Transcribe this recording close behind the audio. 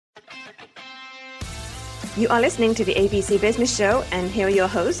You are listening to the ABC Business Show, and here are your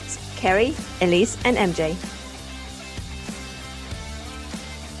hosts, Kerry, Elise, and MJ.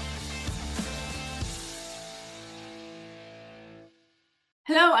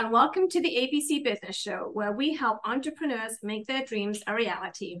 Hello, and welcome to the ABC Business Show, where we help entrepreneurs make their dreams a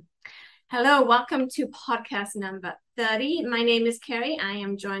reality. Hello, welcome to podcast number 30. My name is Kerry. I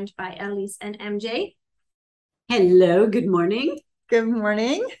am joined by Elise and MJ. Hello, good morning. Good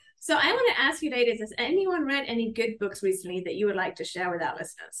morning. So I want to ask you ladies, has anyone read any good books recently that you would like to share with our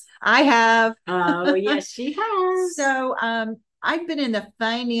listeners? I have. Oh, yes, she has. So I've been in the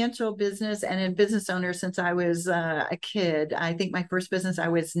financial business and a business owner since I was a kid. I think my first business, I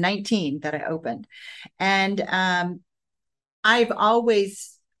was 19 that I opened. And I've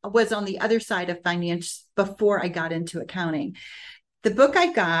always was on the other side of finance before I got into accounting. The book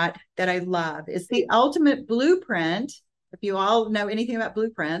I got that I love is The Ultimate Blueprint. If you all know anything about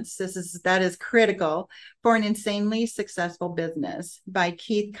blueprints, that is critical for an insanely successful business by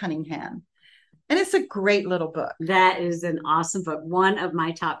Keith Cunningham. And it's a great little book. That is an awesome book. One of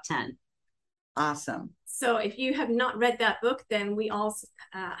my top 10. Awesome. So if you have not read that book, then we also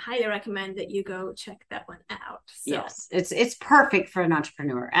highly recommend that you go check that one out. So. Yes, it's perfect for an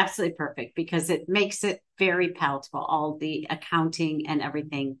entrepreneur. Absolutely perfect, because it makes it very palatable. All the accounting and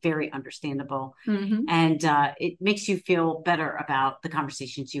everything, very understandable. Mm-hmm. And it makes you feel better about the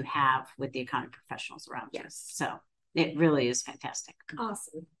conversations you have with the accounting professionals around you. So it really is fantastic.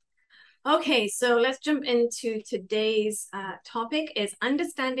 Awesome. Okay, so let's jump into today's topic is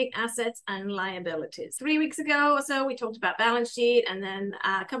understanding assets and liabilities. 3 weeks ago or so, we talked about balance sheet, and then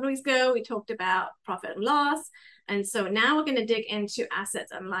a couple of weeks ago, we talked about profit and loss. And so now we're going to dig into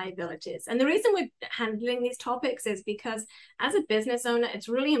assets and liabilities. And the reason we're handling these topics is because as a business owner, it's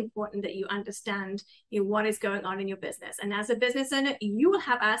really important that you understand what is going on in your business. And as a business owner, you will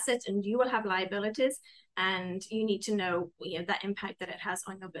have assets and you will have liabilities, and you need to know that impact that it has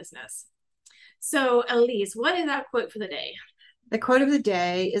on your business. So Elise, what is our quote for the day? The quote of the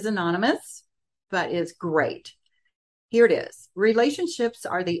day is anonymous, but is great. Here it is. Relationships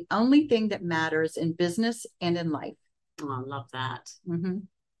are the only thing that matters in business and in life. Oh, I love that. Mm-hmm.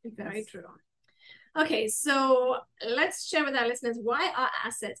 Very true. Okay, so let's share with our listeners, why are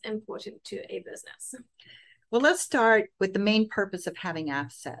assets important to a business? Well, let's start with the main purpose of having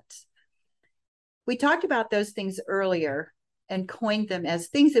assets. We talked about those things earlier and coined them as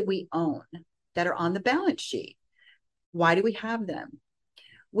things that we own that are on the balance sheet. Why do we have them?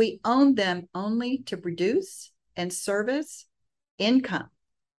 We own them only to produce and service income,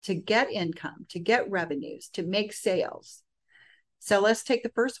 to get revenues, to make sales. So let's take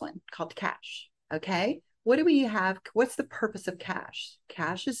the first one called cash. Okay. What do we have? What's the purpose of cash?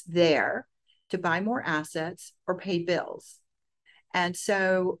 Cash is there to buy more assets or pay bills. And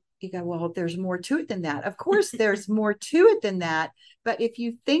so you go, well, there's more to it than that. Of course, there's more to it than that. But if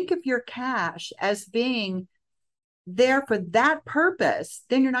you think of your cash as being there for that purpose,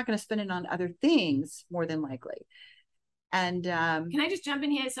 then you're not going to spend it on other things, more than likely. And can I just jump in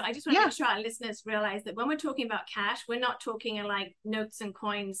here? So I just want to make sure our listeners realize that when we're talking about cash, we're not talking like notes and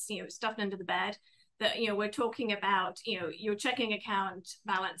coins, stuffed under the bed. That we're talking about your checking account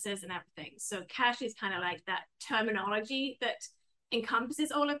balances and everything. So cash is kind of like that terminology that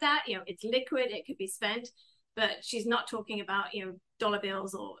encompasses all of that. It's liquid, it could be spent, but she's not talking about dollar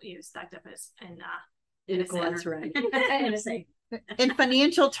bills or stacked up as in a corner. That's right. In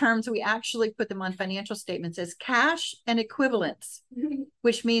financial terms, we actually put them on financial statements as cash and equivalents,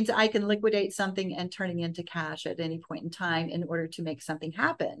 which means I can liquidate something and turn it into cash at any point in time in order to make something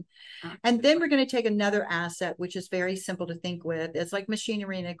happen. And then we're going to take another asset, which is very simple to think with. It's like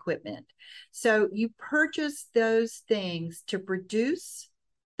machinery and equipment. So you purchase those things to produce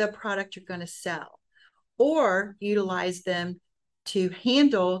the product you're going to sell, or utilize them to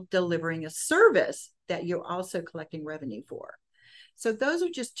handle delivering a service that you're also collecting revenue for. So those are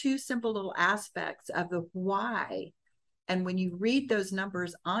just two simple little aspects of the why. And when you read those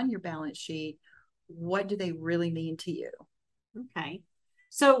numbers on your balance sheet, what do they really mean to you? Okay.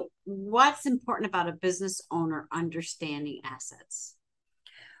 So what's important about a business owner understanding assets?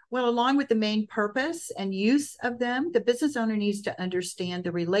 Well, along with the main purpose and use of them, the business owner needs to understand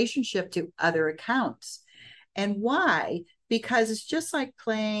the relationship to other accounts. And why? Because it's just like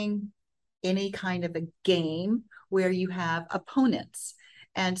playing any kind of a game where you have opponents.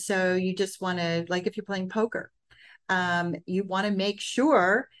 And so you just want to, like if you're playing poker, you want to make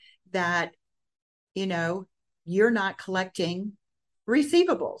sure that, you're not collecting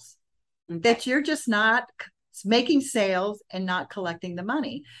receivables, that you're just not making sales and not collecting the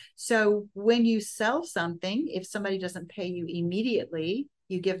money. So when you sell something, if somebody doesn't pay you immediately,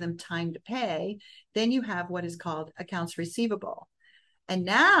 you give them time to pay, then you have what is called accounts receivable. And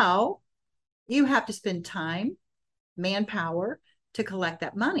now you have to spend time, manpower to collect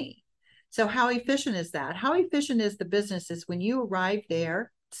that money. So how efficient is that? How efficient is the business is when you arrive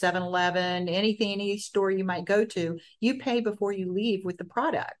there, 7-Eleven, anything, any store you might go to, you pay before you leave with the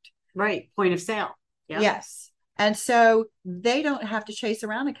product. Right. Point of sale. Yep. Yes. And so they don't have to chase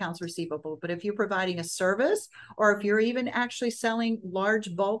around accounts receivable. But if you're providing a service, or if you're even actually selling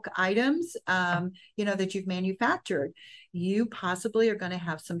large bulk items, that you've manufactured, you possibly are going to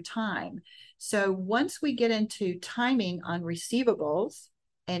have some time. So once we get into timing on receivables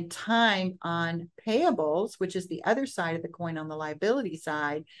and time on payables, which is the other side of the coin on the liability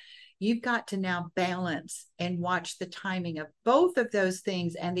side, you've got to now balance and watch the timing of both of those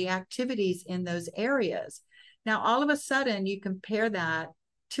things and the activities in those areas. Now, all of a sudden, you compare that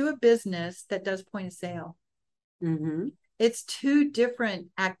to a business that does point of sale. Mm-hmm. It's two different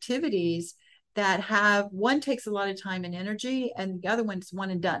activities that have, one takes a lot of time and energy, and the other one's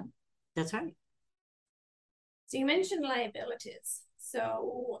one and done. That's right. So you mentioned liabilities.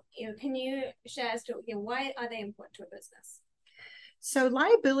 So, can you share as to why are they important to a business? So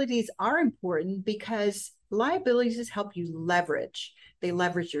liabilities are important because liabilities help you leverage. They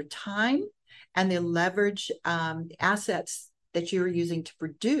leverage your time, and they leverage assets that you're using to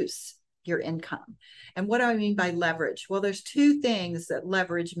produce your income. And what do I mean by leverage? Well, there's two things that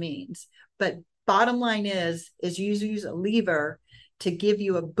leverage means, but bottom line is you use a lever to give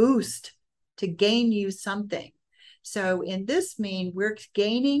you a boost, to gain you something. So in this we're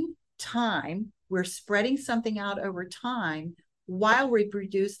gaining time, we're spreading something out over time while we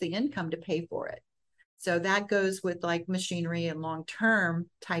produce the income to pay for it. So that goes with like machinery and long-term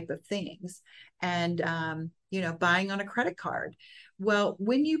type of things, and buying on a credit card. Well,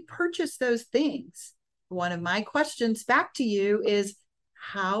 when you purchase those things, one of my questions back to you is,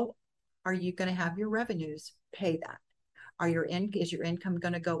 how are you going to have your revenues pay that? Is your income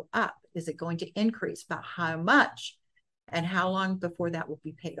going to go up? Is it going to increase? By how much? And how long before that will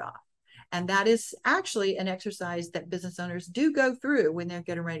be paid off? And that is actually an exercise that business owners do go through when they're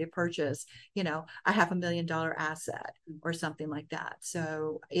getting ready to purchase, a $500,000 asset or something like that.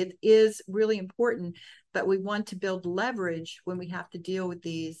 So it is really important, but we want to build leverage when we have to deal with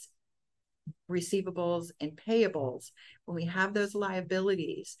these receivables and payables. When we have those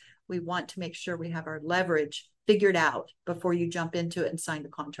liabilities, we want to make sure we have our leverage figured out before you jump into it and sign the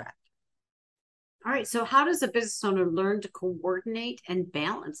contract. All right. So how does a business owner learn to coordinate and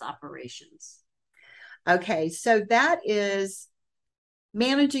balance operations? Okay. So that is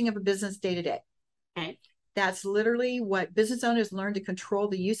managing of a business day to day. Okay. That's literally what business owners learn to control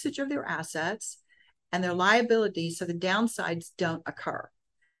the usage of their assets and their liabilities so the downsides don't occur.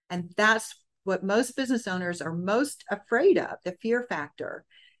 And that's what most business owners are most afraid of. The fear factor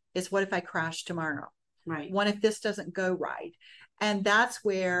is, what if I crash tomorrow? Right. What if this doesn't go right? And that's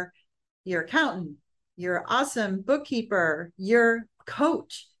where your accountant, your awesome bookkeeper, your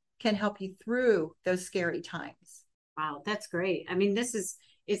coach can help you through those scary times. Wow, that's great. I mean,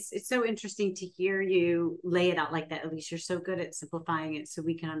 it's so interesting to hear you lay it out like that. Elise, you're so good at simplifying it so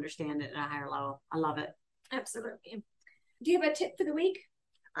we can understand it at a higher level. I love it. Absolutely. Do you have a tip for the week?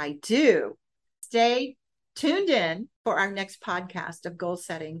 I do. Stay tuned in for our next podcast of goal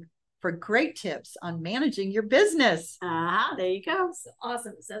setting for great tips on managing your business. There you go.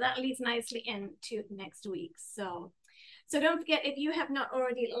 Awesome. So that leads nicely into next week. So don't forget, if you have not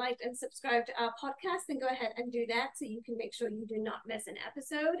already liked and subscribed to our podcast, then go ahead and do that so you can make sure you do not miss an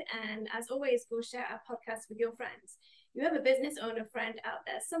episode. And as always, go share our podcast with your friends. You have a business owner friend out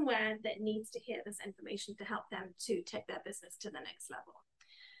there somewhere that needs to hear this information to help them to take their business to the next level.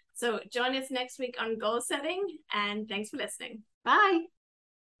 So join us next week on goal setting, and thanks for listening. Bye.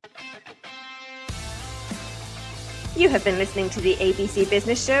 You have been listening to the ABC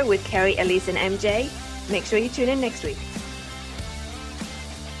Business Show with Kerry, Elise, and MJ. Make sure you tune in next week.